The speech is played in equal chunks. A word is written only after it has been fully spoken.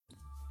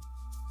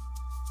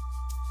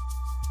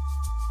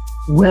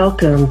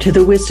Welcome to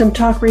the Wisdom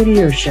Talk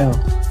Radio Show,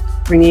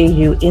 bringing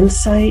you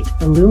insight,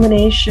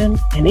 illumination,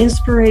 and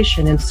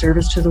inspiration in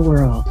service to the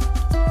world.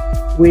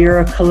 We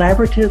are a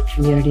collaborative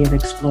community of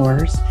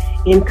explorers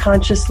in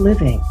conscious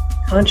living,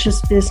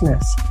 conscious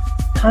business,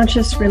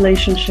 conscious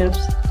relationships,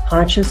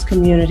 conscious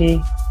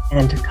community,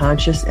 and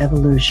conscious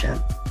evolution.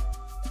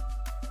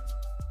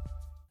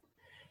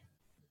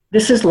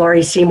 This is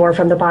Laurie Seymour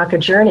from the Baca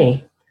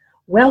Journey.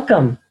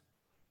 Welcome.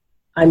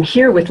 I'm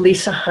here with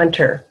Lisa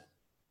Hunter.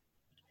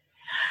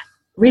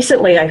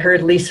 Recently, I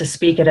heard Lisa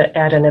speak at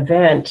an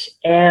event,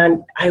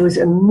 and I was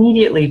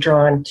immediately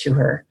drawn to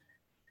her,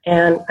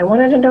 and I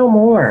wanted to know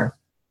more.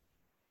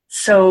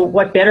 So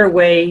what better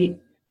way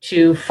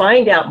to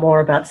find out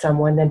more about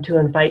someone than to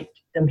invite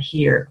them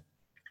here?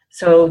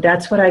 So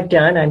that's what I've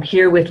done. I'm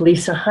here with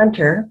Lisa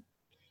Hunter,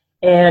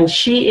 and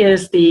she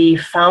is the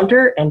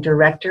founder and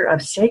director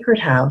of Sacred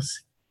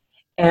House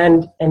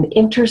and an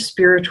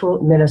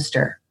interspiritual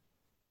minister.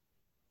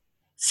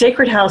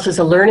 Sacred House is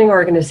a learning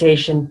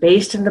organization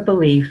based in the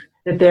belief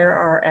that there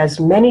are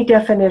as many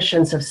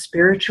definitions of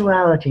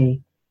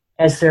spirituality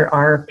as there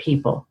are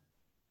people.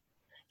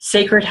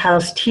 Sacred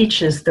House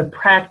teaches the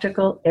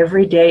practical,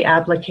 everyday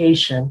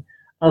application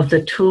of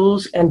the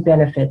tools and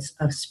benefits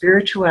of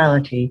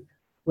spirituality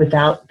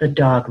without the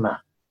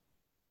dogma.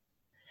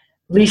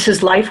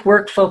 Lisa's life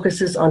work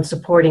focuses on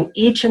supporting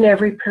each and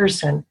every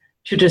person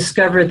to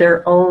discover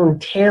their own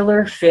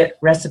tailor-fit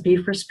recipe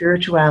for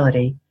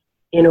spirituality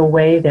in a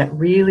way that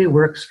really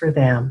works for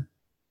them.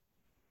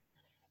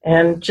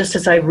 And just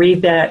as I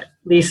read that,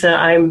 Lisa,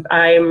 I'm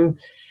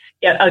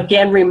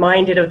again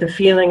reminded of the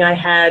feeling I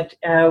had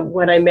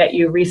when I met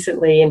you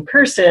recently in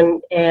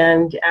person,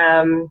 and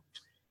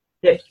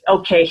that,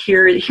 okay,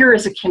 here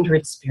is a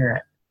kindred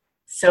spirit.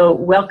 So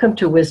welcome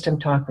to Wisdom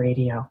Talk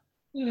Radio.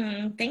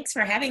 Thanks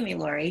for having me,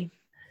 Laurie.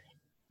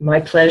 My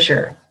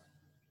pleasure.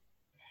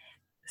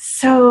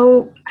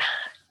 So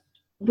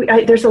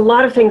there's a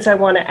lot of things I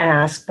want to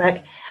ask,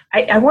 but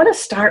I want to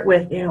start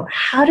with,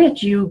 how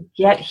did you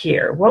get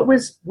here? What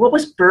was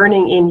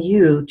burning in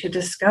you to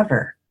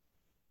discover?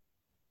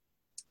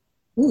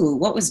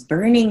 What was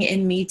burning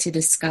in me to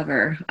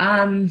discover?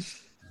 I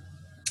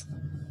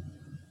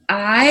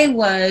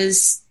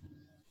was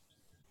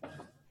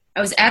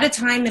at a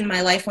time in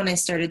my life when I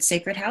started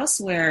Sacred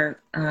House where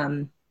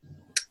I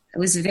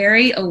was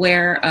very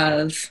aware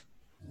of,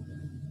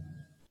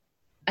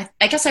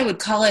 I guess I would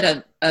call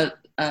it a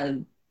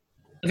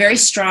very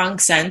strong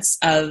sense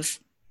of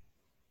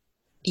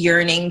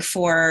yearning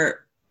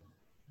for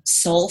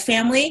soul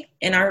family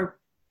in our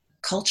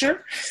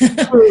culture. And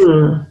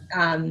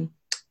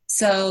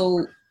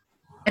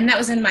that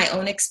was in my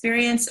own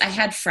experience. I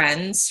had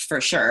friends, for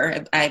sure.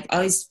 I've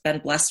always been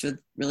blessed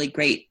with really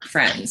great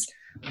friends.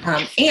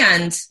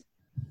 And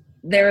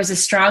there was a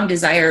strong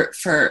desire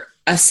for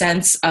a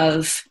sense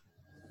of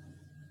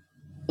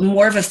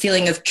more of a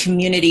feeling of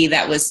community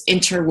that was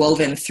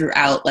interwoven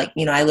throughout,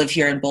 I live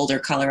here in Boulder,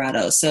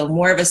 Colorado. So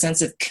more of a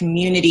sense of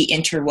community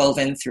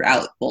interwoven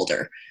throughout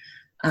Boulder.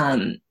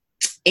 And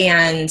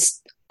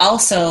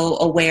also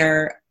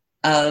aware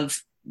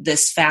of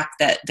this fact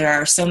that there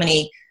are so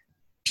many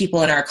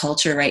people in our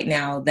culture right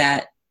now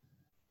that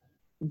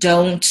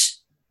don't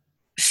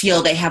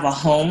feel they have a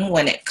home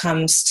when it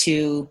comes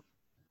to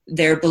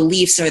their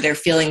beliefs or their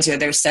feelings or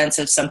their sense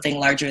of something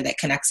larger that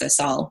connects us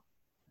all.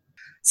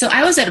 So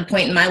I was at a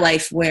point in my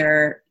life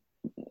where,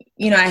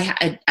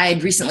 I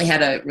had recently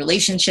had a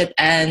relationship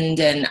end,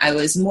 and I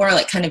was more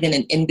like kind of in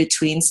an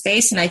in-between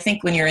space. And I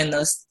think when you're in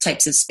those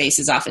types of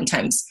spaces,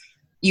 oftentimes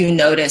you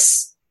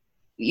notice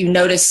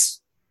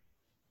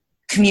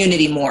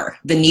community more,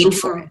 the need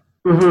for it.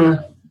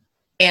 Mm-hmm.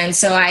 And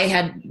so I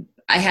had,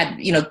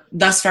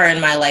 thus far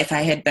in my life,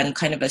 I had been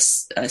kind of a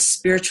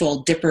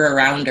spiritual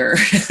dipper-arounder.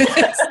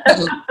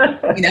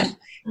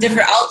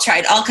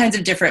 Tried all kinds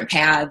of different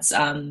paths.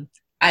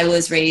 I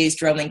was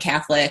raised Roman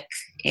Catholic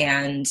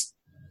and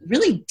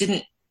really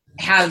didn't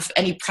have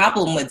any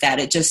problem with that.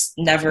 It just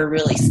never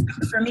really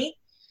stuck for me.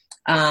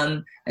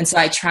 And so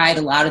I tried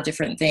a lot of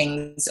different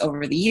things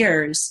over the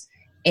years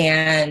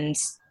and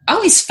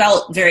always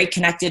felt very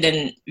connected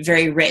and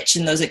very rich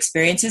in those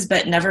experiences,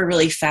 but never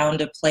really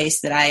found a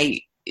place that I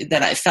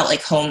felt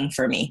like home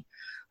for me.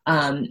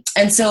 And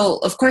so,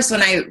 of course,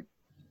 when I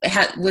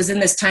was in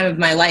this time of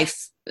my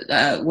life,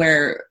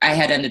 where I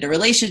had ended a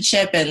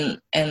relationship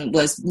and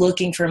was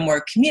looking for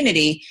more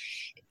community,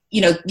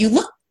 you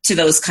look to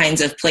those kinds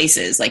of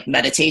places like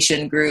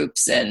meditation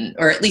groups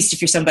or at least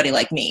if you're somebody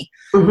like me.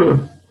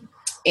 Mm-hmm.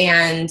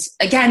 And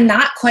again,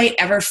 not quite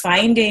ever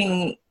found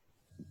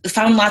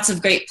lots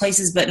of great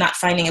places, but not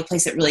finding a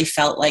place that really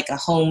felt like a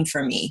home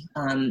for me.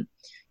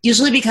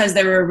 Usually because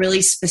there were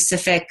really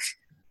specifically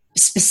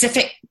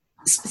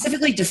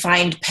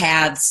defined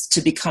paths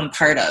to become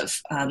part of.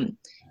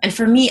 And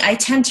for me, I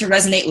tend to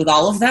resonate with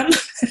all of them.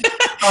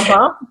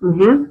 Uh-huh.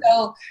 Mm-hmm.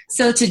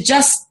 So to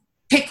just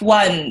pick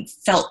one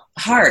felt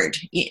hard.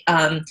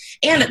 And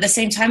at the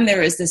same time, there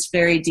was this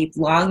very deep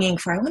longing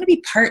for, I want to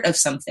be part of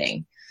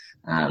something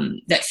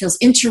that feels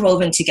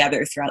interwoven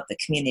together throughout the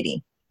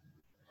community.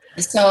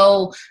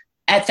 So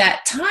at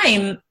that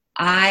time,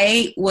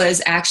 I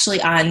was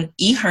actually on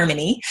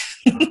eHarmony.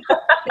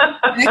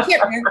 I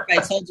can't remember if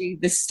I told you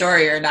this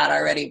story or not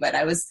already, but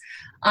I was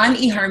on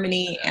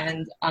eHarmony,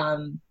 and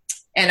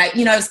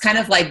I was kind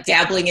of like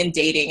dabbling in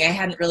dating. I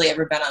hadn't really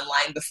ever been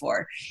online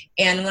before.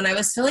 And when I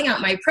was filling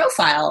out my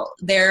profile,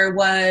 there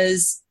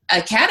was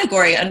a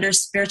category under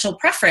spiritual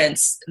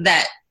preference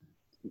that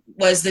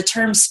was the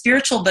term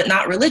spiritual but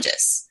not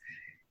religious.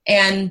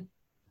 And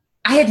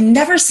I had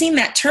never seen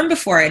that term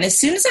before. And as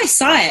soon as I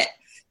saw it,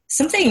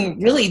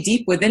 something really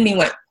deep within me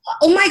went,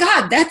 oh my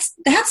God, that's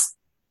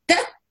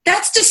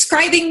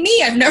describing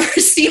me. I've never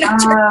seen a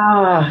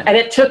term. And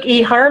it took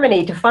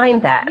eHarmony to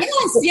find that.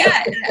 Yes,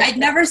 yeah. I'd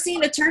never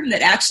seen a term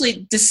that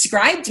actually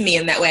described me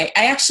in that way.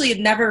 I actually had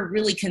never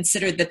really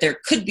considered that there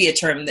could be a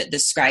term that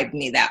described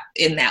me that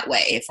in that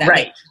way. If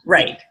that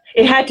right.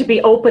 It had to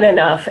be open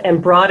enough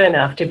and broad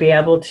enough to be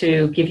able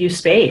to give you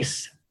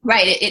space.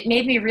 Right. It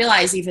made me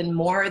realize even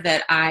more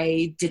that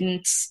I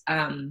didn't,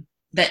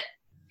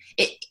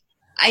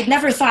 I'd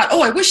never thought,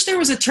 oh, I wish there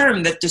was a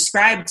term that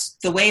described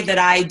the way that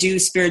I do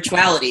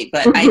spirituality,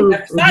 but I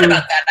never thought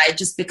about that. I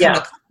just become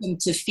accustomed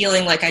to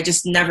feeling like I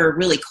just never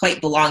really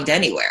quite belonged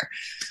anywhere.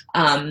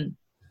 And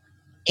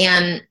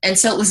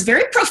so it was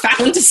very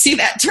profound to see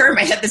that term.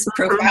 I had this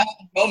profound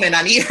moment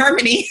on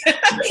eHarmony.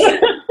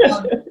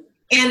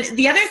 And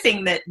the other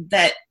thing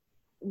that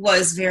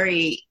was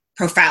very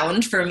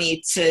profound for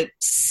me to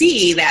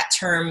see that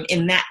term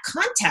in that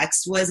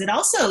context was it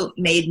also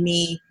made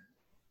me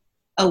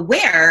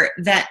aware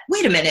that,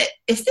 wait a minute,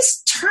 if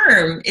this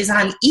term is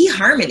on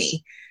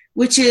eHarmony,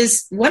 which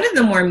is one of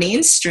the more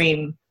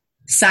mainstream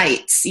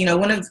sites,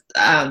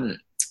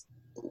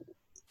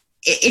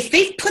 if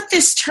they put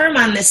this term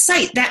on this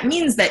site, that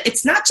means that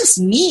it's not just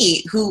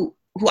me who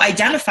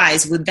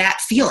identifies with that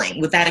feeling,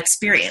 with that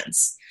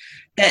experience,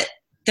 that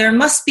there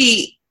must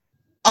be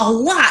a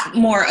lot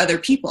more other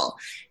people.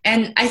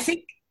 And I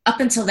think up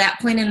until that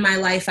point in my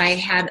life, I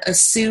had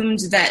assumed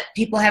that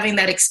people having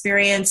that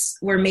experience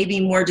were maybe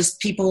more just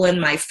people in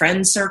my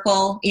friend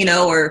circle,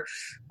 or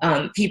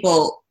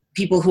people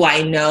who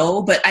I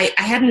know. But I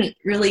hadn't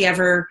really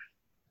ever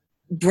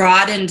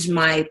broadened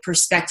my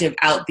perspective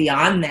out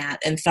beyond that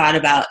and thought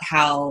about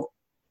how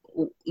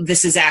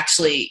this is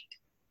actually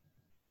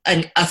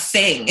a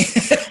thing.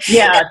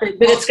 Yeah, but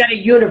it's got a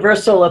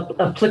universal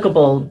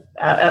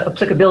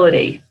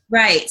applicability.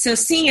 Right. So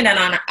seeing it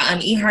on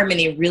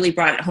eHarmony really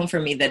brought it home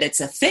for me that it's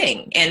a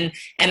thing. And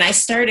I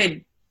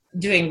started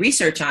doing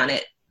research on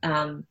it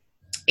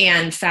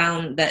and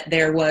found that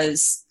there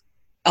was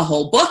a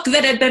whole book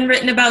that had been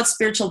written about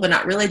spiritual but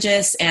not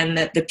religious, and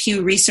that the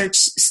Pew Research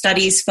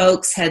Studies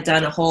folks had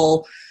done a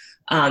whole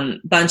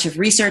bunch of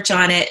research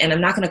on it. And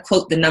I'm not going to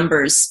quote the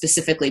numbers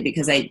specifically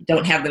because I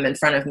don't have them in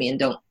front of me and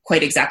don't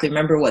quite exactly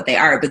remember what they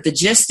are. But the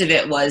gist of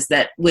it was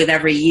that with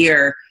every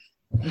year,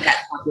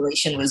 that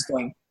population was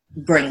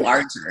growing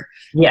larger.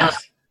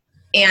 Yes.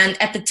 And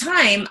at the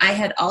time, I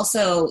had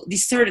also,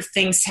 these sort of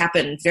things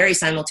happened very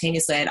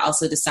simultaneously. I had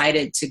also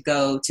decided to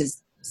go to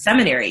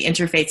seminary,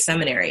 interfaith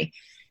seminary.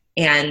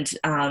 And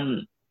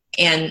I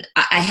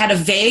had a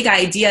vague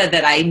idea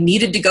that I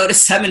needed to go to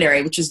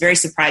seminary, which was very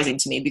surprising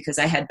to me because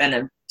I had been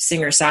a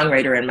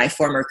singer-songwriter in my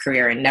former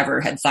career and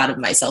never had thought of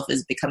myself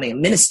as becoming a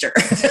minister.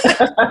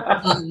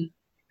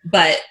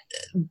 But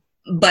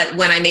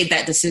when I made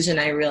that decision,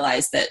 I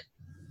realized that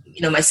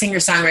my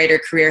singer-songwriter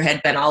career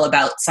had been all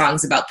about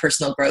songs about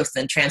personal growth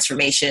and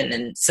transformation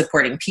and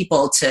supporting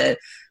people to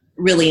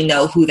really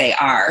know who they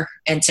are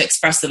and to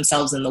express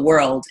themselves in the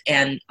world.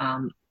 And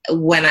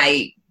when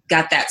I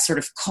got that sort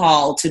of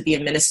call to be a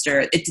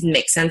minister, it didn't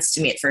make sense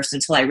to me at first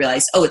until I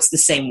realized, it's the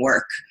same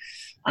work.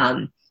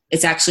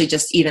 It's actually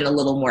just even a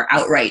little more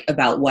outright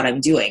about what I'm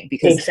doing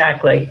because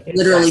exactly.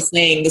 Literally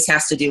saying this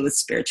has to do with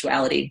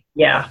spirituality.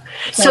 Yeah.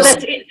 So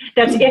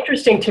that's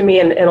interesting to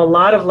me in a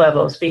lot of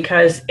levels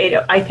because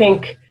I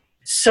think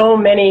so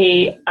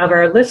many of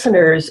our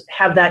listeners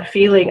have that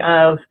feeling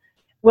of,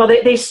 well,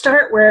 they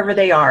start wherever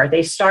they are.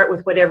 They start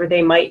with whatever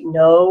they might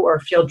know or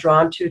feel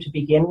drawn to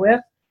begin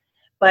with,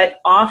 but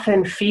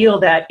often feel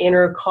that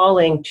inner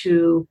calling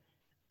to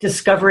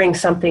discovering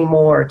something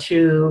more,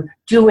 to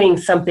doing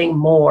something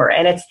more.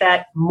 And it's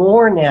that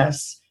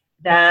moreness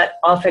that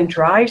often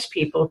drives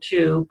people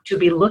to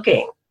be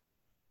looking.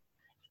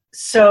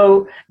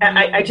 So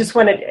I just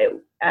want to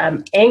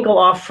angle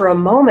off for a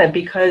moment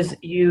because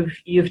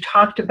you've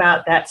talked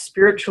about that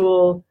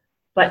spiritual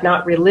but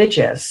not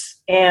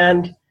religious.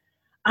 And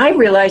I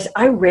realize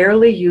I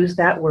rarely use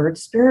that word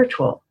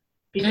spiritual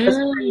because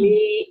for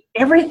me,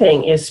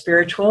 everything is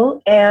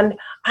spiritual, and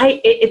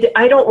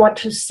I don't want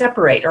to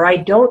separate, or I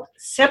don't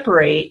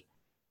separate,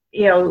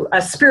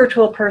 a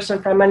spiritual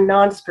person from a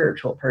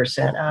non-spiritual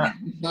person.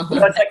 It's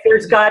like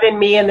there's God in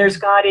me and there's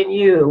God in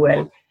you,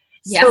 and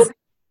yes. So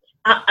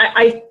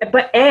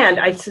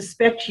I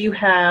suspect you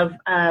have,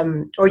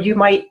 or you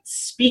might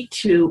speak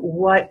to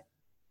what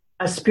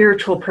a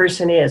spiritual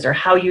person is, or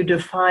how you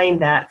define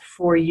that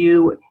for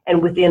you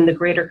and within the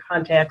greater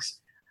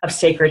context of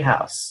Sacred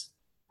House.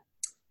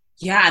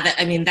 Yeah,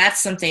 that's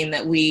something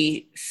that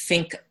we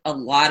think a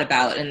lot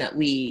about and that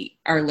we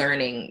are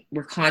learning.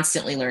 We're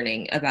constantly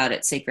learning about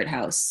at Sacred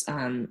House.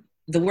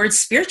 The word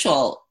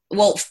spiritual,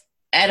 well,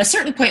 at a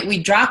certain point,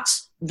 we dropped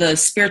the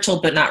spiritual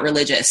but not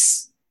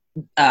religious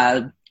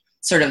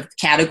sort of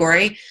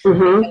category.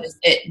 Mm-hmm.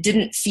 It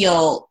didn't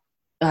feel,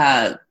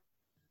 it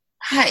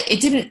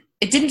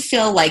didn't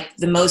feel like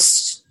the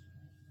most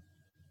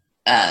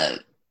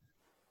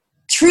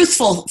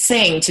truthful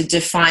thing to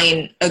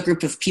define a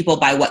group of people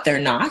by what they're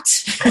not.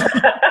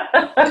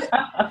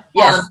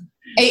 Yes.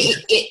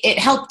 It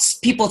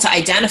helped people to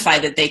identify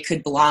that they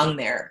could belong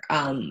there.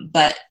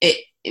 But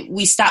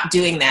we stopped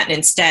doing that and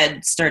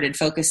instead started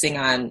focusing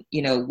on,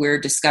 we're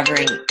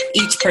discovering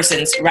each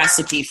person's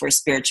recipe for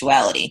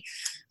spirituality.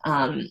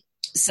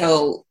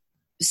 So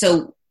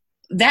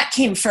that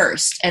came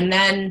first. And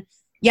then,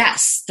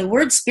 yes, the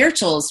word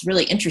spiritual is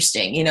really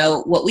interesting.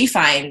 What we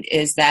find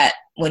is that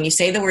when you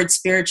say the word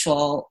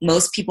spiritual,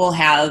 most people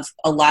have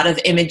a lot of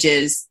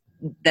images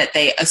that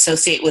they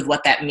associate with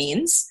what that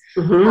means.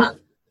 Mm-hmm.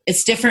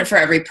 It's different for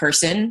every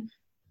person,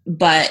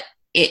 but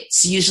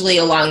it's usually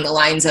along the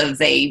lines of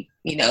they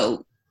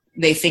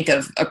think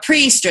of a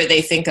priest, or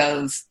they think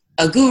of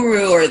a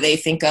guru, or they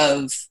think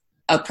of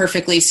a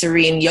perfectly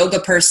serene yoga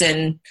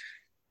person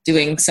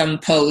doing some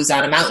pose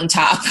on a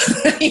mountaintop,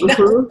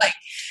 Mm-hmm.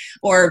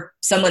 or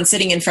someone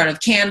sitting in front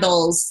of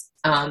candles.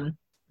 And,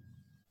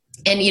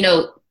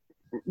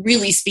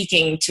 really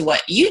speaking to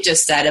what you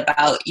just said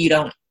about you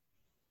don't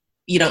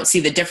see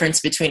the difference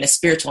between a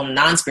spiritual and a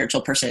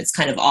non-spiritual person. It's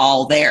kind of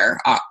all there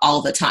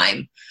all the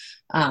time.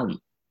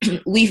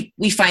 We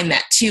find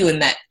that too.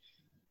 And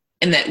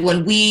that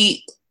when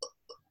we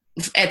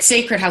at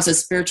Sacred House, a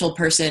spiritual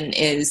person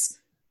is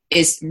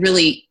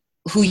really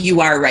who you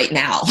are right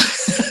now.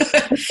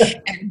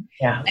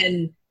 Yeah.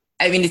 And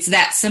it's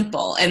that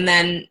simple. And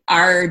then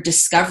our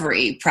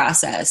discovery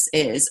process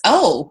is,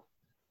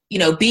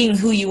 being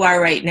who you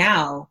are right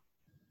now,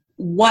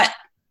 what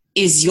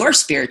is your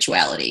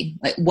spirituality?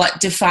 Like, what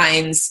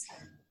defines,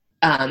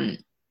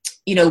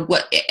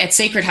 what at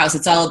Sacred House,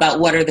 it's all about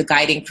what are the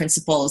guiding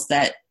principles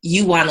that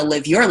you want to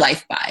live your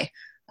life by?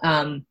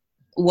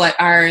 What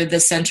are the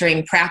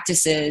centering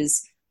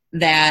practices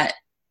that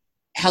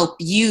help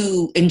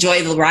you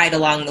enjoy the ride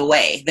along the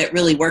way, that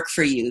really work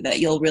for you, that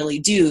you'll really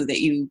do, that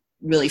you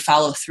really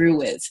follow through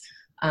with?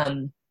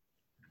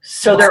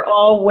 So they're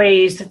all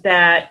ways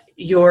that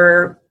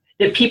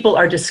people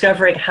are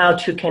discovering how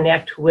to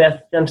connect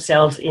with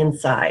themselves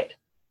inside,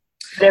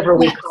 whatever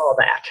we call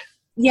that.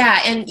 Yeah.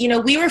 And,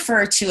 we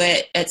refer to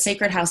it at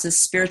Sacred House as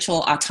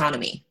spiritual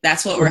autonomy.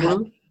 That's what we're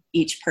helping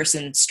each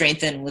person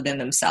strengthen within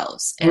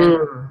themselves. And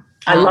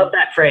I love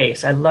that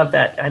phrase. I love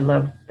that.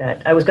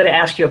 I was going to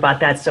ask you about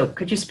that. So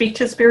could you speak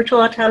to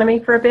spiritual autonomy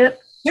for a bit?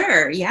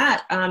 Sure.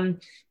 Yeah.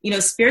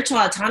 Spiritual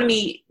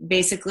autonomy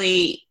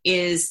basically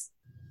is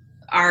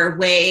our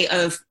way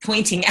of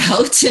pointing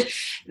out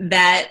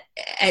that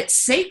at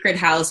Sacred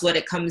House, what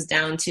it comes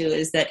down to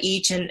is that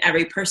each and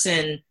every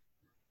person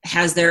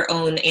has their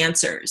own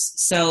answers.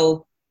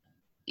 So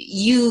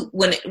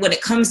when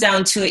it comes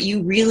down to it,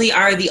 you really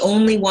are the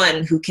only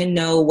one who can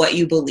know what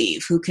you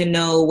believe, who can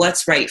know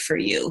what's right for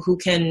you, who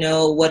can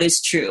know what is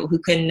true, who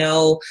can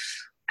know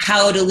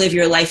how to live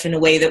your life in a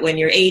way that when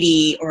you're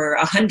 80 or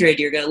 100,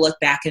 you're going to look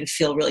back and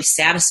feel really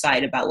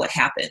satisfied about what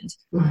happened.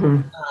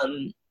 Mm-hmm.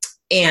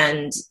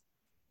 And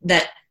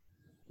that's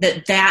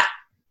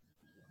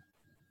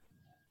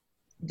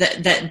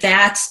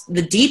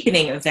the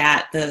deepening of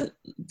that,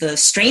 the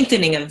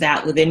strengthening of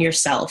that within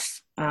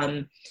yourself,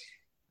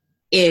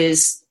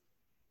 is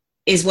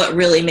what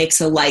really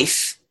makes a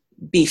life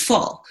be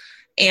full.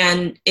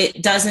 And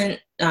it doesn't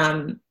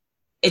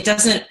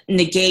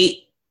negate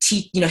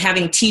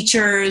having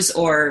teachers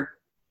or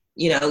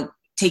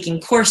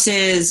taking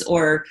courses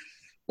or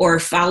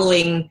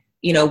following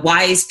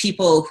wise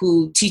people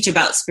who teach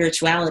about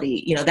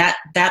spirituality.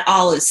 That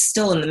all is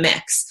still in the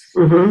mix.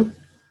 Mm-hmm.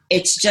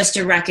 It's just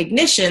a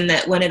recognition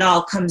that when it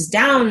all comes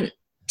down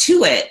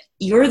to it,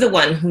 you're the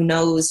one who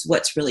knows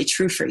what's really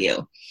true for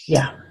you.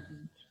 Yeah.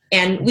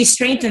 And we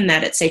strengthen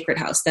that at Sacred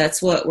House.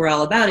 That's what we're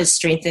all about, is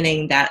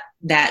strengthening that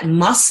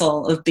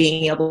muscle of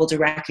being able to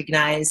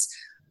recognize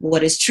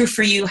what is true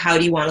for you. How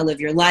do you want to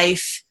live your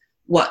life?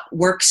 What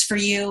works for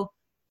you?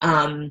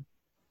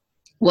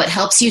 What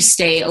helps you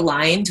stay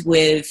aligned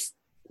with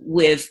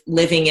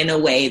living in a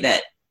way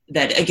that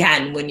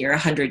again, when you're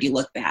 100, you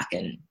look back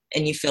and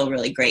you feel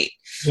really great.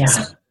 Yeah.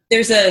 So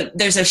there's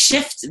a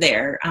shift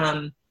there.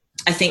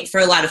 I think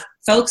for a lot of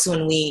folks,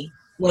 when we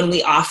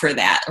offer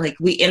that, like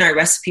in our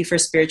recipe for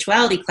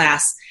spirituality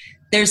class,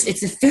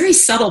 it's a very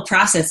subtle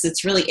process.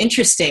 It's really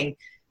interesting,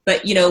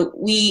 but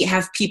we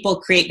have people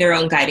create their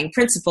own guiding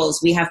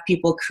principles. We have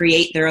people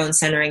create their own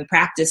centering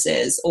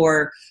practices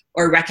or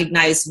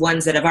recognize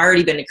ones that have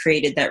already been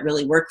created that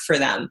really work for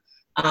them.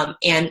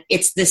 And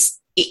it's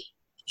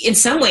in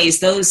some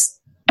ways,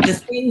 the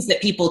things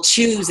that people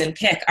choose and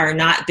pick are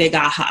not big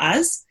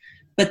ahas,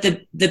 but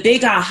the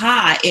big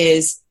aha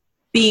is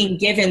being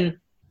given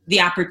the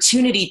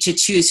opportunity to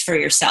choose for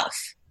yourself.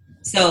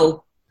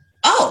 So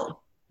oh,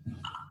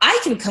 I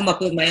can come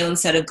up with my own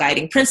set of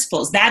guiding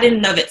principles. That in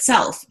and of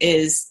itself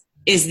is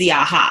the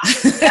aha.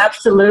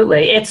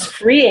 Absolutely. It's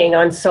freeing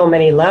on so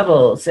many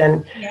levels.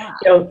 And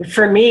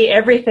for me,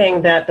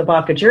 everything that the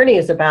Baka journey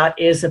is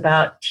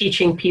about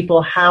teaching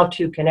people how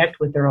to connect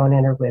with their own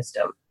inner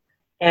wisdom.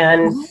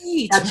 And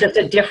that's just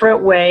a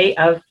different way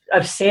of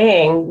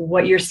saying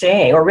what you're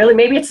saying, or really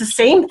maybe it's the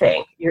same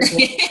thing. You're the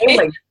same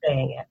way you're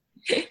saying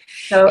it.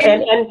 So,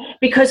 and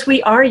because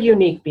we are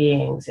unique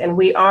beings, and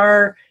we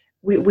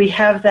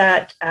have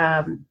that,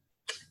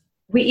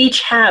 we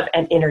each have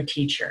an inner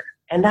teacher,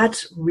 and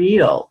that's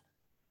real.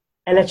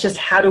 And it's just,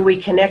 how do we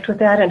connect with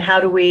that, and how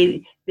do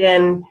we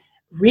then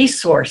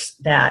resource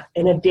that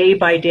in a day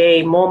by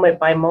day, moment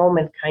by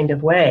moment kind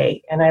of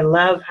way. And I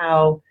love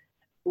how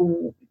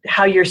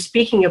you're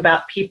speaking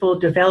about people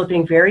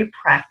developing very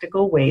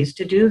practical ways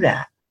to do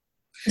that.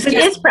 Because it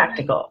is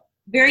practical.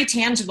 Very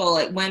tangible.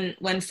 Like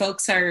when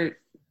folks are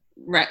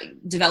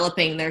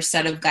developing their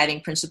set of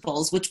guiding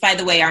principles, which by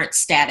the way aren't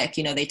static,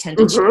 they tend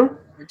to change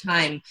over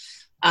time.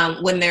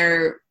 When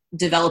they're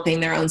developing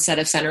their own set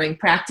of centering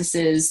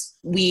practices,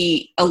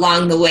 we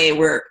along the way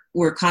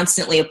we're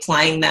constantly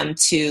applying them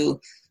to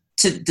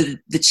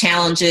the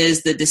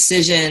challenges, the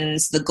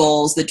decisions, the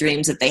goals, the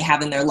dreams that they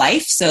have in their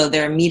life. So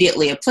they're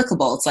immediately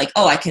applicable. It's like,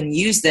 oh, I can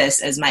use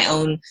this as my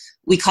own,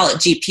 we call it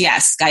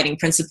GPS, guiding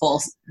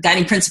principles,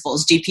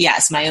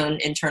 GPS, my own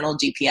internal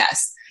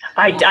GPS.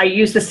 I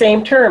use the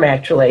same term,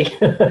 actually.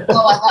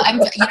 I'm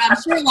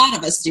sure a lot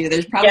of us do.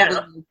 There's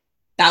probably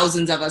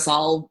thousands of us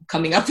all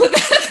coming up with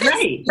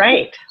that.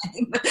 Right.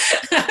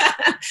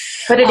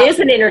 But it is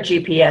an inner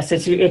GPS.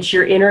 It's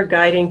your inner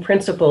guiding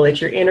principle.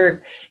 It's your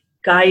inner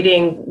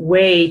guiding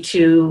way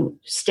to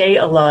stay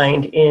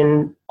aligned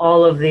in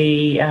all of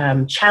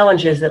the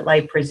challenges that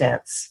life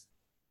presents.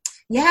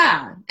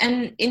 Yeah.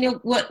 And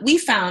what we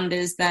found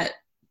is that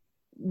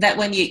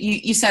when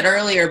you said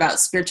earlier about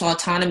spiritual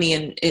autonomy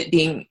and it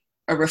being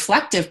a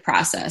reflective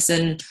process,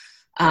 and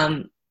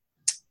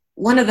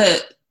one of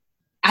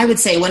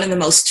the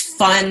most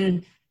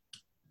fun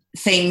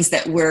things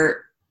that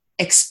we're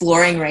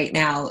exploring right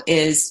now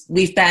is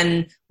we've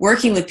been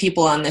working with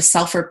people on this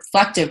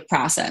self-reflective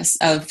process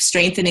of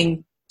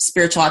strengthening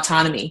spiritual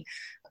autonomy.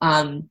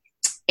 And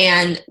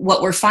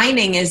what we're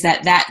finding is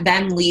that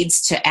then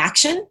leads to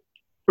action.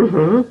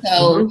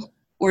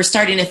 We're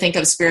starting to think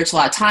of spiritual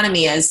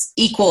autonomy as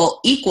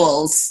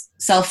equals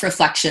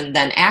self-reflection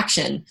then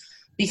action,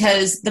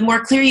 because the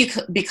more clear you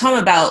become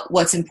about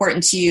what's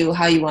important to you,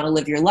 how you want to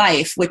live your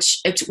life,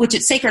 which at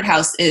Sacred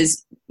House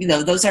is,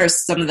 those are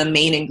some of the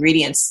main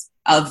ingredients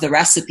of the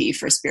recipe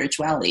for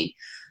spirituality.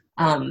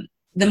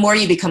 The more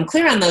you become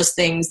clear on those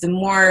things, the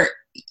more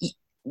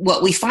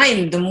what we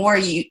find, the more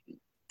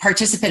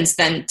participants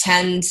then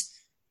tend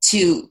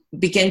to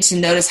begin to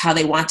notice how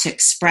they want to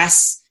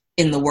express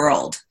in the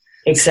world.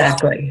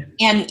 Exactly.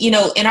 And,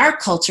 in our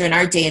culture, in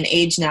our day and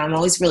age now, I'm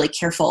always really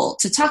careful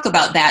to talk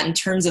about that in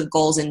terms of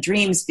goals and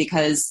dreams,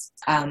 because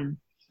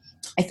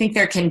I think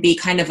there can be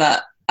kind of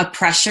a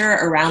pressure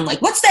around,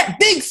 like, what's that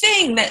big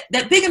thing,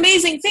 that big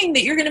amazing thing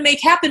that you're going to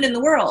make happen in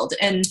the world?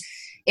 And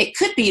it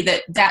could be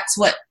that that's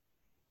what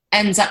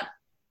ends up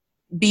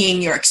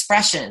being your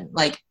expression,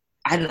 like,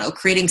 I don't know,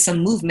 creating some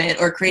movement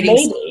or creating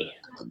maybe.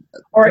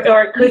 Or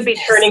it could be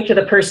turning to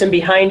the person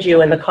behind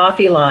you in the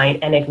coffee line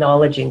and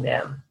acknowledging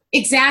them.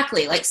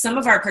 Exactly. Like, some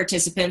of our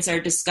participants are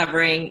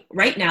discovering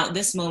right now, at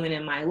this moment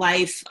in my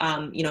life,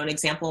 an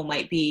example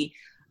might be,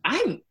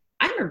 I'm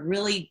a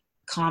really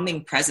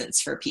calming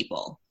presence for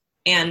people.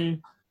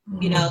 And,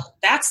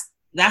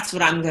 that's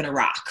what I'm going to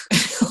rock.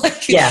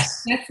 Like,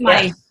 yes.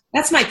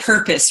 That's my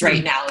purpose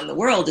right now in the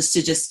world, is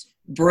to just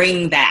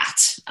bring that,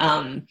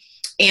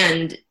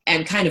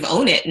 and kind of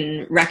own it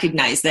and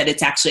recognize that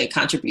it's actually a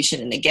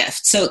contribution and a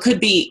gift. So it could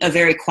be a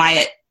very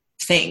quiet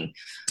thing.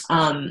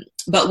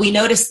 But we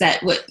noticed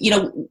that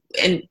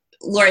and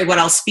Lori, what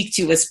I'll speak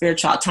to with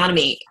spiritual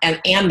autonomy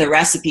and the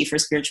recipe for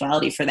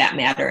spirituality, for that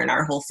matter, and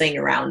our whole thing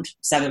around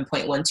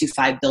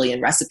 7.125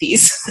 billion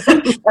recipes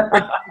for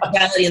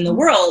spirituality in the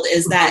world,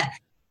 is that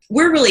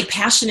we're really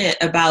passionate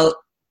about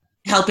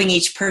helping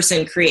each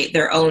person create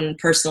their own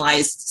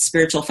personalized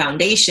spiritual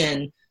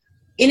foundation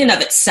in and of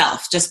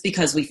itself, just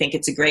because we think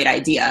it's a great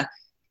idea.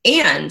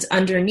 And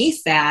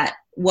underneath that,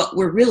 what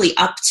we're really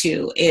up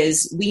to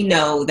is, we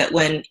know that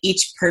when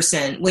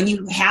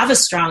you have a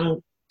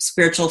strong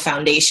spiritual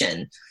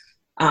foundation,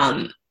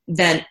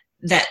 then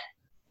that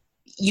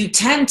you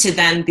tend to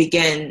then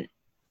begin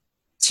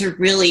to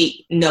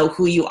really know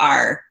who you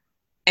are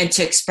and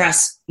to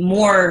express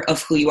more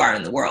of who you are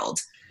in the world.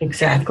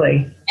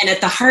 Exactly. And at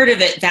the heart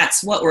of it,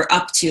 that's what we're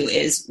up to,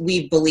 is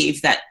we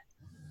believe that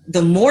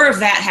the more of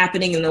that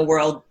happening in the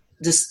world,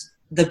 just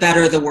the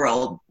better the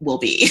world will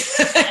be.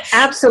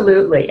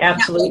 Absolutely. And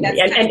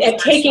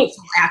taking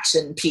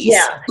action piece.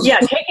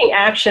 Taking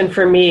action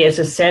for me is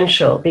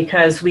essential,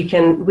 because we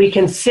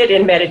can sit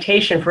in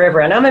meditation forever.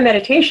 And I'm a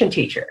meditation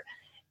teacher.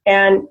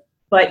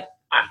 But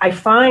I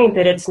find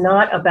that it's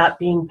not about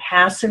being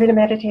passive in a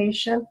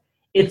meditation.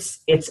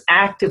 It's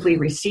actively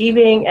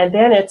receiving, and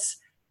then it's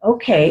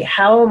okay,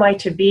 how am I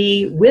to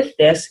be with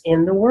this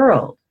in the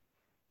world?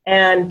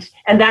 And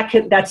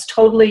that's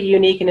totally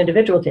unique and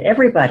individual to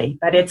everybody,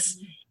 but it's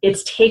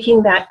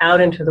taking that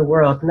out into the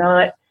world,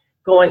 not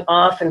going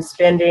off and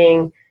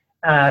spending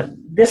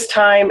this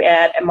time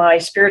at my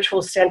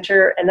spiritual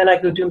center, and then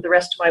I go do the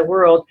rest of my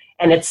world,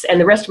 and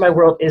the rest of my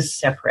world is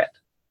separate.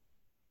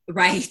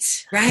 Right.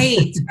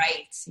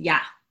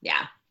 Yeah.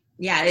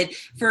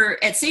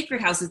 At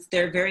Sacred House,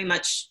 they're very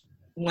much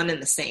one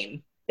and the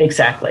same.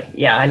 Exactly.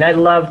 Yeah, and I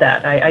love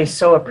that. I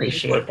so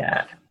appreciate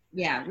that.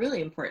 Yeah,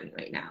 really important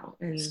right now.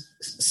 And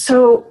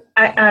so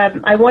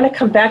I want to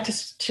come back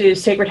to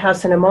Sacred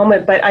House in a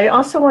moment, but I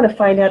also want to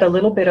find out a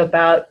little bit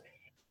about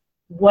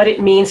what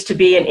it means to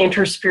be an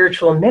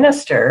interspiritual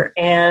minister.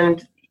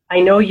 And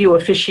I know you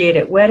officiate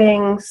at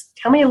weddings.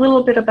 Tell me a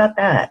little bit about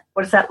that.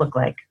 What does that look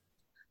like?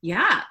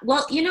 Yeah,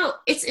 well,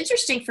 it's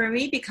interesting for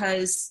me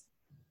because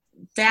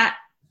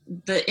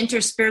the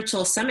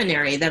interspiritual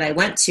seminary that I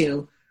went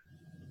to,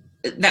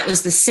 that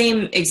was the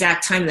same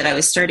exact time that I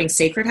was starting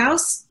Sacred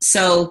House.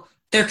 So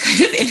they're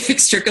kind of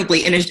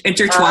inextricably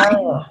intertwined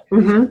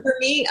for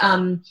me.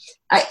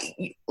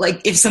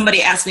 If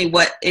somebody asked me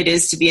what it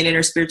is to be an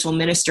interspiritual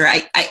minister,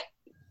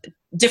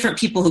 different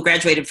people who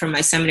graduated from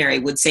my seminary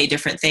would say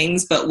different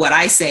things, but what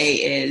I say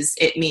is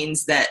it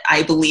means that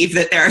I believe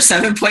that there are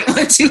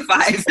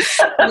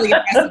 7.125 billion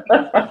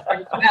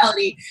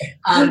spirituality,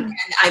 and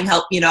I'm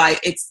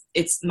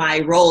it's my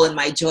role and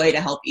my joy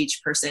to help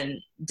each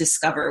person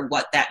discover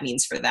what that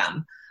means for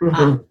them.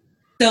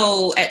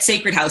 So at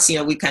Sacred House,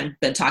 we've kind of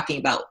been talking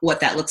about what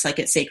that looks like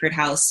at Sacred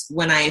House.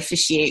 When I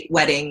officiate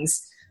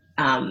weddings,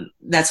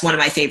 that's one of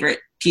my favorite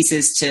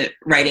pieces to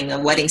writing a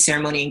wedding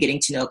ceremony and getting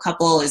to know a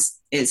couple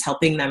is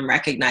helping them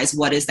recognize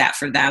what is that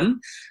for them,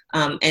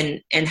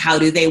 and how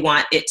do they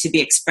want it to be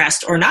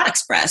expressed or not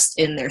expressed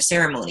in their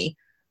ceremony,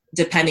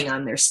 depending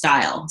on their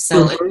style.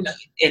 So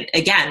it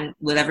again,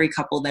 with every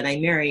couple that I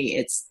marry,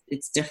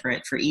 it's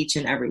different for each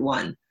and every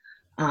one.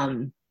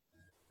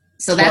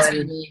 So that's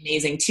been really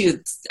amazing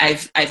too.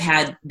 I've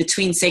had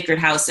between Sacred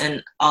House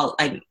and all,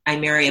 I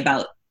marry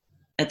about,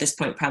 at this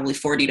point, probably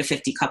 40 to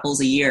 50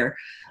 couples a year.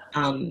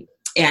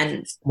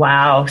 And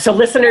wow. So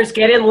listeners,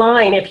 get in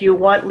line if you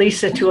want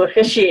Lisa to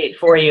officiate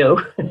for you.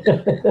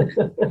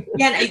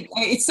 Yeah,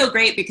 it's so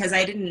great because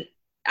I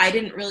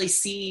didn't really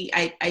see,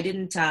 I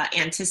didn't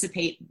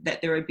anticipate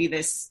that there would be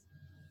this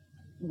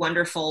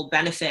wonderful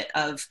benefit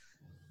of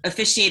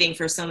officiating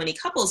for so many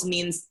couples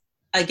means,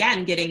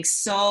 again, getting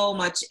so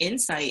much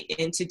insight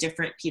into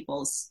different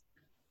people's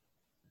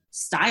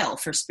style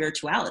for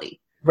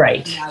spirituality.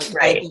 Right.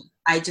 Right.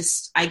 I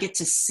get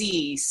to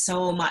see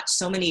so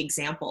many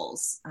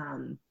examples,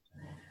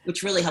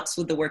 which really helps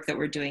with the work that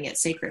we're doing at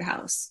Sacred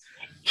House.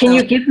 Can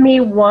you give me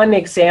one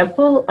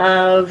example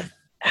of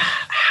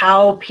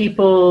how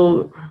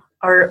people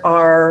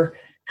are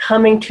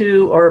coming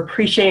to or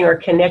appreciating or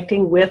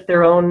connecting with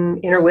their own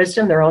inner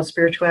wisdom, their own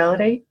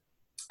spirituality?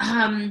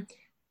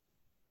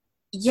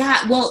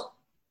 Yeah, well,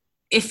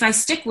 if I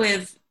stick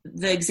with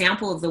the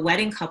example of the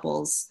wedding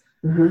couples,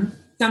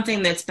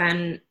 something that's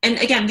been, and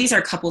again, these are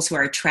couples who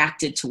are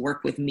attracted to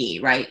work with me,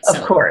 right?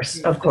 Of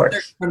course.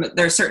 There's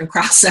a certain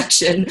cross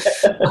section,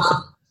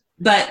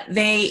 but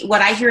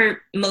what I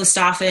hear most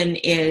often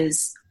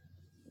is,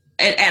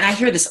 and I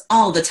hear this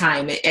all the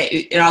time.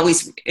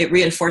 It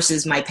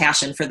reinforces my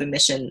passion for the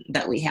mission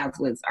that we have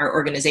with our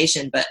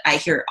organization. But I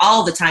hear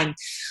all the time,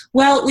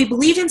 well, we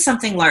believe in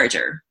something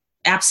larger.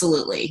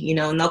 Absolutely.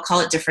 And they'll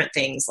call it different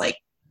things like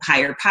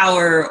higher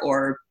power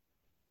or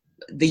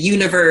the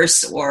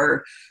universe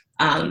or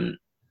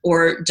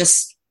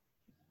just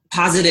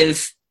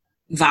positive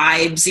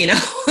vibes,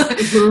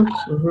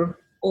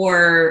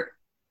 or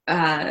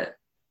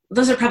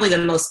those are probably the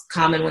most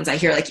common ones I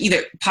hear, like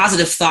either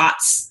positive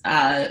thoughts,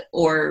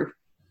 or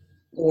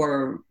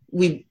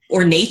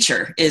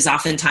nature is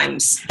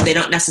oftentimes, they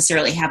don't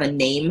necessarily have a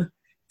name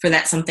for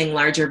that something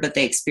larger, but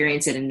they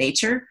experience it in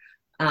nature,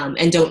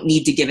 and don't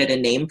need to give it a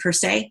name per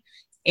se.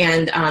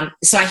 And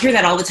so I hear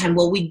that all the time.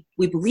 Well, we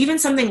believe in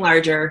something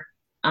larger.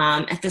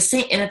 At the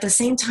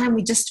same time,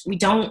 we're just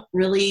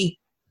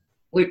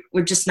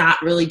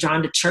not really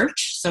drawn to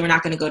church. So we're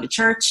not going to go to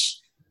church.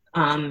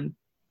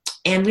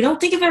 And we don't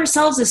think of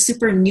ourselves as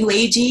super new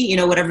agey,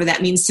 whatever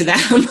that means to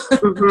them.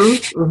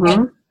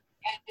 And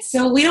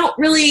so we don't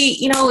really,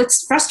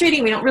 it's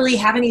frustrating. We don't really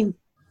have anywhere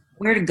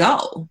to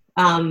go.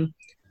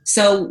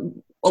 So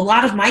a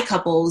lot of my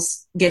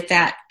couples get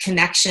that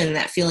connection,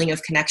 that feeling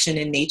of connection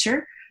in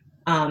nature.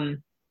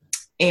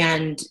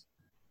 And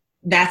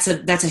that's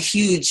a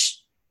huge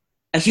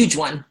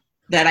one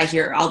that I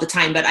hear all the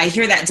time, but I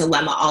hear that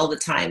dilemma all the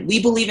time.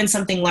 We believe in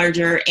something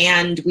larger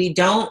and we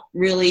don't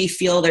really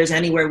feel there's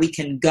anywhere we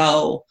can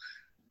go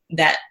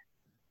that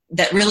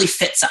really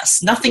fits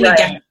us. Nothing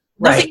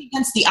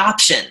against the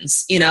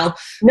options,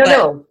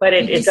 No, but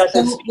it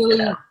doesn't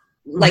really,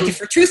 like if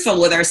we're truthful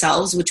with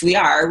ourselves, which we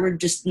are, we're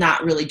just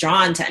not really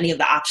drawn to any of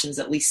the options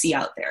that we see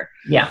out there.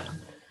 Yeah.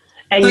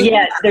 And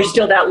yet there's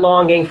still that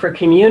longing for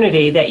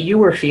community that you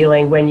were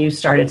feeling when you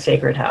started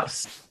Sacred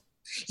House.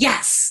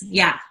 Yes.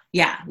 Yeah.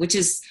 Yeah, which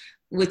is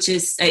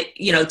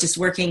just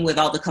working with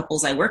all the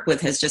couples I work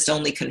with has just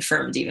only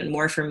confirmed even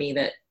more for me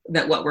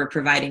that what we're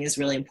providing is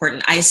really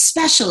important. I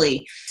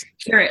especially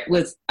hear it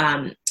with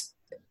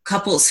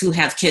couples who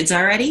have kids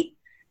already,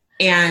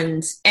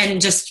 and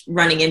just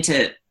running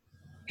into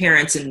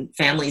parents and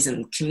families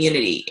and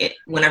community.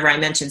 Whenever I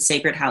mention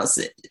Sacred House,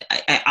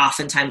 I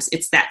oftentimes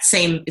it's the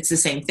same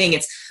thing.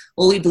 It's,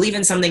 well, we believe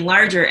in something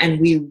larger,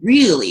 and we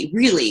really,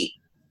 really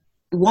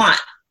want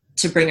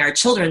to bring our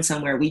children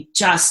somewhere.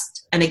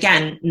 And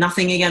again,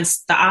 nothing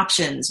against the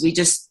options. We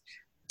just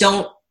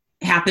don't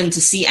happen to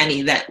see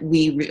any that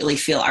we really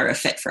feel are a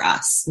fit for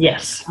us.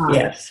 Yes.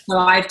 Yes.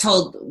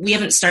 So we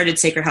haven't started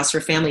Sacred House for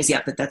Families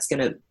yet, but that's going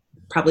to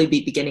probably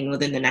be beginning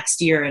within the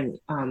next year. And,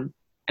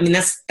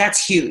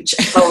 that's huge.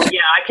 Oh yeah.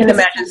 I can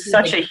imagine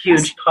such a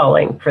huge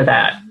calling for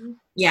that.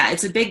 Yeah.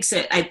 It's a big,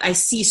 I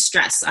see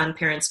stress on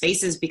parents'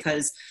 faces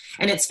because,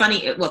 and it's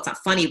funny. Well, it's not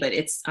funny, but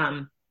it's,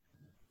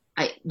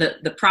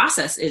 the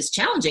process is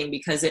challenging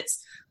because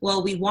it's,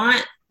 well, we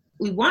want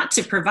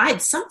to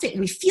provide something.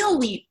 We feel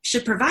we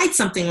should provide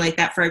something like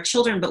that for our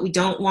children, but we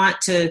don't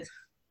want to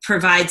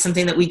provide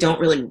something that we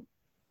don't really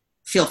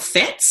feel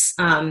fits.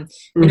 And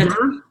at the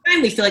same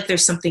time, we feel like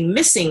there's something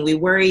missing. We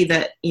worry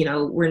that,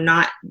 we're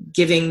not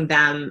giving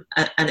them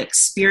an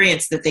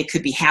experience that they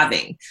could be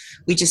having.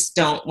 We just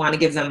don't want to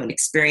give them an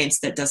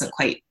experience that doesn't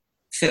quite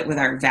fit with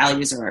our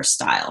values or our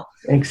style.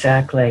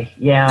 Exactly.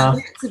 Yeah. So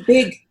it's a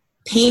big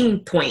pain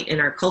point in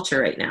our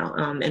culture right now,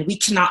 and we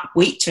cannot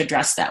wait to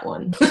address that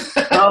one.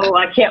 Oh,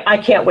 I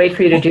can't wait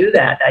for you to do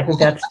that. I think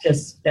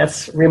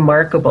that's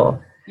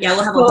remarkable.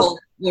 Yeah,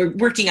 we're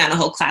working on a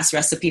whole class,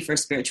 Recipe for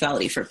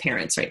Spirituality for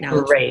Parents, right now.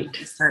 Great.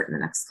 Start in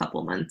the next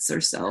couple months or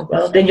so.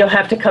 Well, then you'll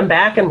have to come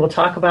back and we'll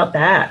talk about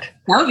that.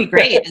 That would be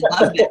great.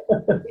 I love it.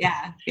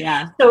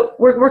 Yeah. So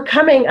we're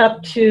coming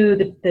up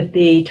to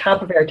the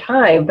top of our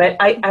time, but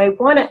I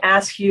want to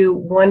ask you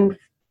one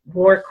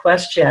more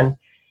question,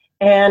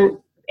 and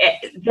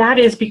that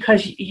is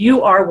because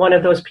you are one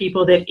of those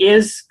people that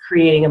is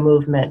creating a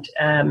movement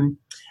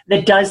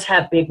that does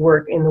have big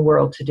work in the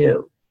world to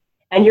do,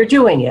 and you're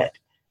doing it.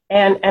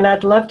 And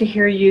I'd love to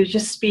hear you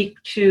just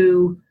speak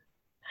to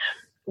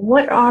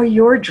what are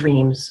your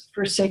dreams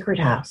for Sacred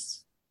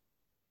House?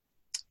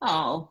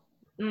 My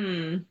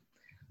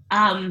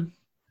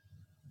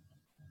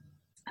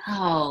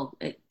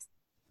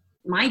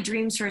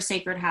dreams for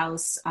Sacred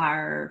House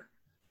are,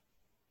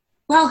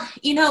 well,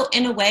 in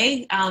a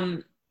way,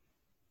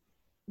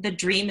 the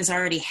dream is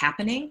already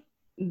happening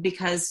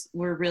because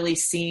we're really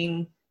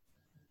seeing,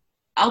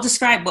 I'll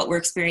describe what we're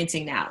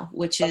experiencing now,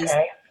 which is,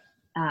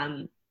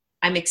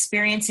 I'm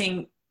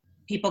experiencing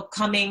people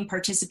coming,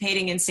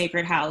 participating in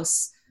Sacred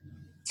House,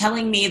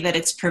 telling me that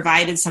it's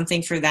provided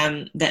something for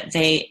them that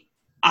they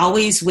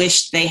always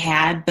wished they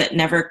had, but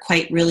never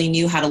quite really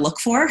knew how to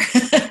look for.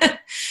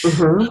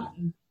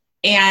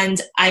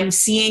 And I'm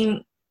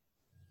seeing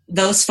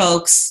those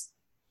folks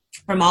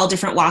from all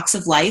different walks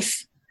of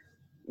life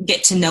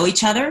get to know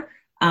each other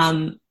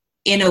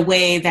in a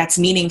way that's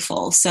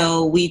meaningful.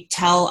 So we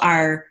tell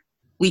our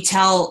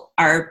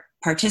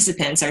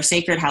participants, our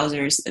Sacred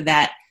Housers,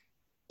 that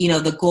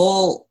the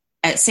goal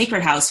at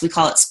Sacred House, we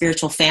call it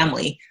spiritual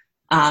family,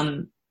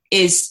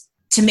 is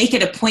to make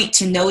it a point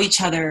to know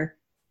each other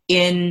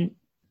in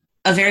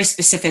a very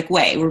specific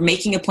way. We're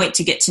making a point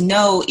to get to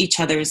know each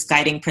other's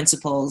guiding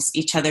principles,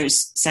 each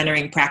other's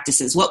centering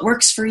practices. What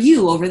works for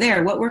you over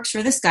there? What works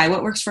for this guy?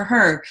 What works for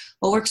her?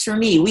 What works for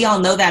me? We all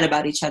know that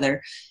about each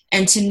other.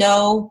 And to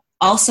know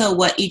also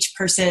what each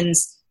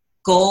person's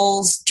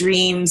goals,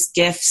 dreams,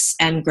 gifts,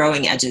 and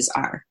growing edges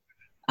are.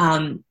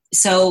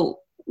 So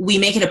we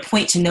make it a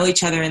point to know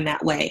each other in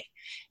that way.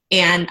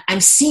 And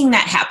I'm seeing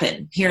that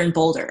happen here in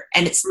Boulder,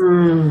 and it's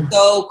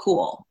so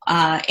cool.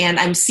 And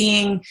I'm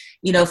seeing,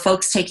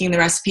 folks taking the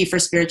Recipe for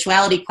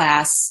Spirituality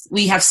class.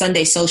 We have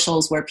Sunday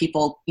socials where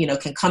people,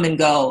 can come and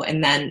go.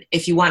 And then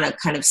if you want to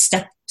kind of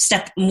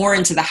step more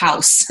into the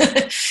house,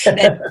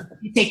 then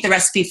you take the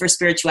Recipe for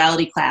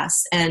Spirituality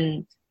class.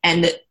 And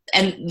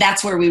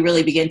that's where we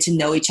really begin to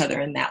know each other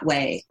in that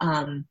way.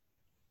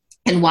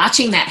 And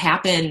watching that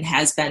happen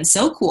has been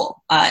so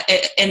cool.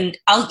 And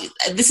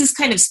this is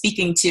kind of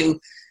speaking to,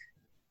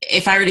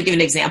 if I were to give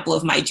an example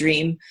of my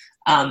dream,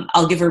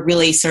 I'll give a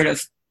really sort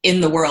of in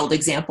the world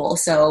example.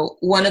 So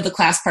one of the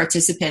class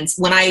participants,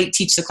 when I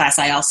teach the class,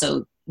 I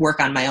also work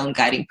on my own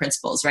guiding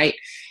principles, right?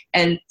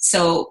 And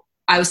so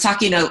I was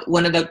talking to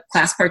one of the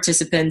class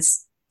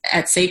participants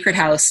at Sacred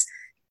House,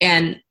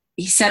 and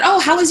he said, "Oh,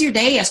 how was your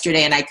day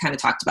yesterday?" And I kind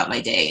of talked about my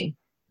day.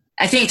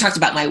 I think I talked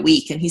about my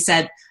week, and he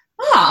said,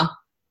 "Well,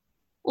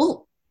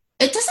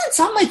 it doesn't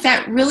sound like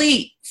that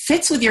really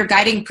fits with your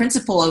guiding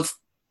principle of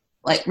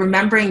like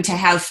remembering to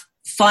have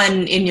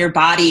fun in your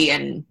body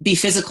and be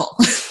physical."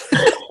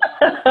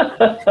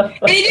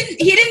 And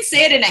he didn't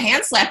say it in a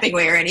hand slapping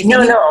way or anything.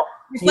 No.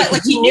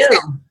 Like he knew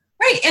that.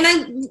 Right. And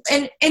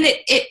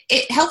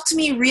it helped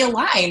me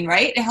realign,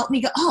 right? It helped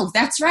me go, oh,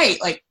 that's right.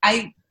 Like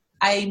I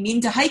I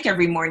mean to hike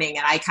every morning,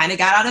 and I kind of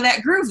got out of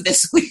that groove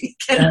this week.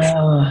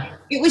 And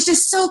it was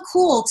just so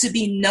cool to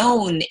be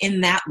known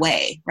in that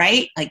way,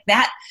 right? Like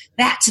that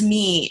to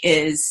me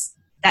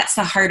that's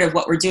the heart of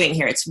what we're doing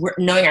here. We're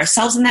knowing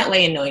ourselves in that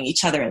way and knowing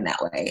each other in that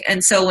way.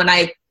 And so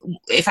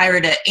if I were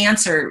to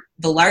answer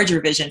the larger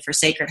vision for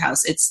Sacred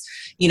House, it's,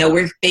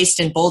 we're based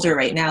in Boulder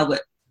right now,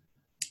 but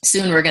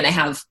soon we're going to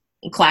have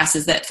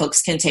classes that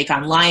folks can take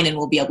online, and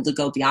we'll be able to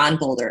go beyond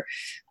Boulder.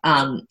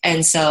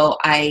 And so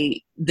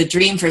the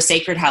dream for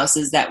Sacred House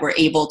is that we're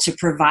able to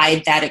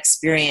provide that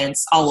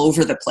experience all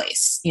over the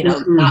place,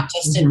 not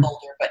just in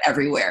Boulder, but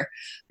everywhere,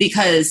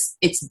 because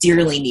it's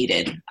dearly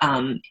needed.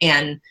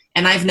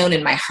 And I've known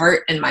in my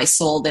heart and my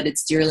soul that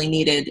it's dearly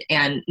needed.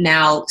 And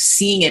now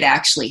seeing it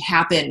actually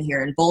happen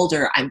here in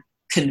Boulder, I'm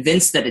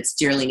convinced that it's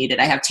dearly needed.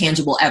 I have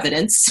tangible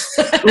evidence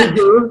that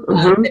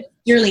it's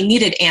dearly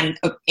needed, and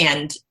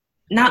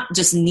not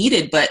just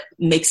needed, but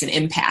makes an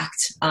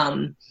impact.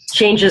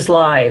 Changes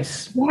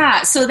lives.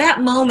 Yeah. So that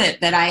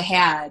moment that I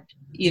had,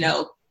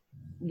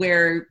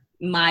 where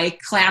my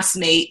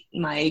classmate,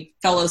 my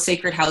fellow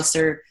Sacred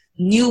Houser,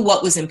 knew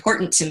what was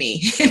important to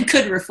me and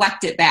could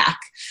reflect it back.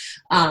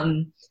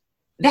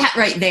 That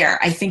right there,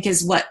 I think,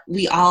 is what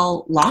we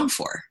all long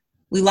for.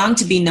 We long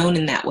to be known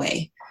in that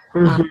way.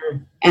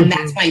 And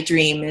that's my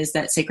dream, is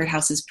that Sacred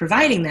House is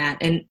providing that.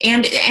 And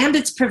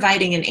it's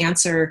providing an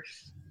answer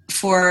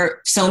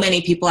for so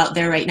many people out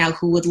there right now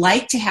who would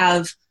like to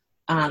have,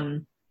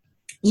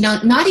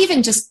 not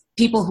even just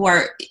people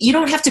you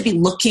don't have to be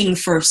looking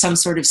for some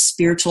sort of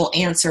spiritual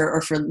answer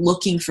or for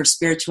looking for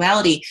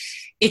spirituality.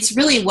 It's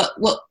really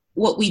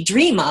what we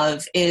dream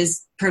of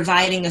is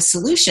providing a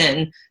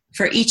solution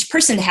for each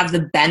person to have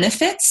the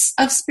benefits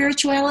of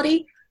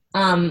spirituality,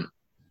 to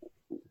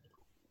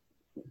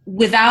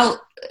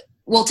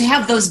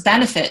have those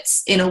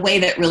benefits in a way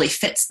that really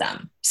fits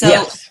them. So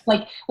yes.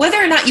 Like whether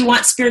or not you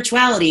want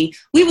spirituality,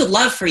 we would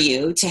love for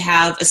you to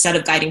have a set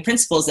of guiding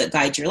principles that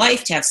guide your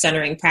life, to have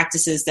centering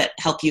practices that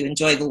help you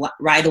enjoy the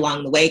ride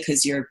along the way,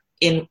 because you're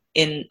in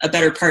a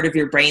better part of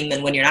your brain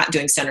than when you're not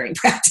doing centering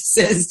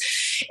practices,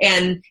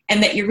 and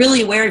that you're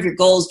really aware of your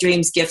goals,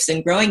 dreams, gifts,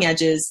 and growing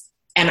edges,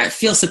 and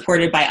feel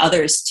supported by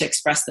others to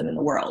express them in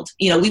the world.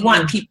 We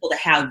want people to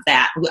have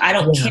that. I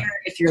don't care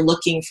if you're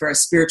looking for a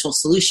spiritual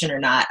solution or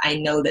not. I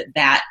know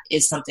that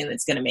is something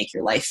that's going to make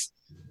your life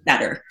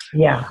better.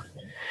 Yeah.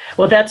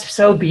 Well, that's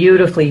so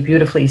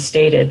beautifully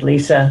stated,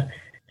 Lisa.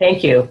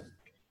 Thank you.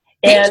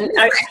 And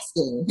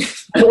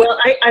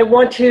I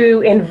want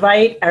to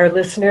invite our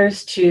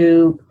listeners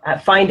to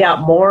find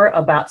out more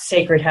about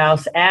Sacred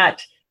House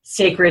at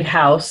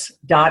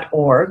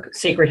sacredhouse.org.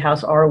 Sacred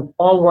House are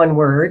all one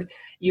word.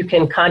 You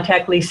can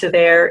contact Lisa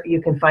there. You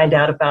can find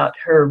out about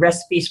her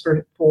recipes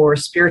for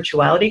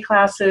spirituality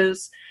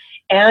classes,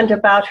 and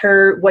about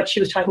what she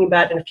was talking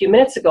about a few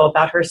minutes ago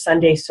about her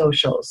Sunday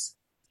socials.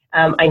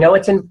 I know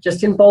it's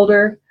just in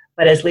Boulder,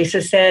 but as Lisa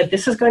said,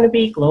 this is going to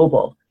be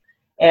global.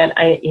 And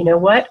you know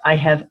what? I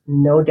have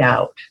no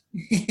doubt.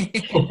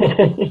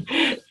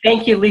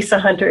 Thank you, Lisa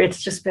Hunter.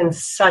 It's just been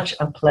such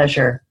a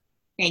pleasure.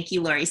 Thank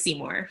you, Laurie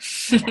Seymour.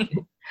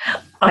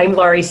 I'm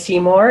Laurie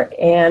Seymour,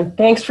 and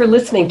thanks for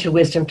listening to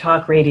Wisdom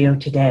Talk Radio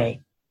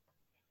today.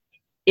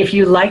 If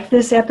you liked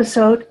this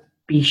episode,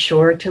 be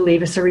sure to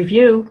leave us a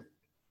review.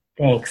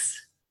 Thanks.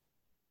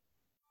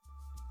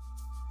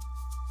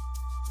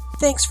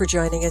 Thanks for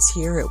joining us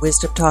here at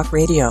Wisdom Talk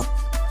Radio.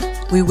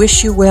 We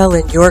wish you well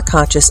in your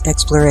conscious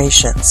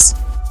explorations.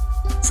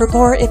 For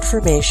more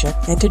information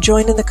and to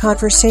join in the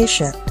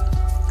conversation,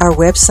 our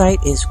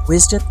website is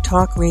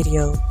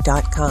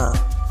wisdomtalkradio.com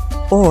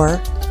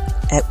or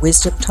at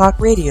Wisdom Talk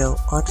Radio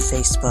on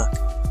Facebook.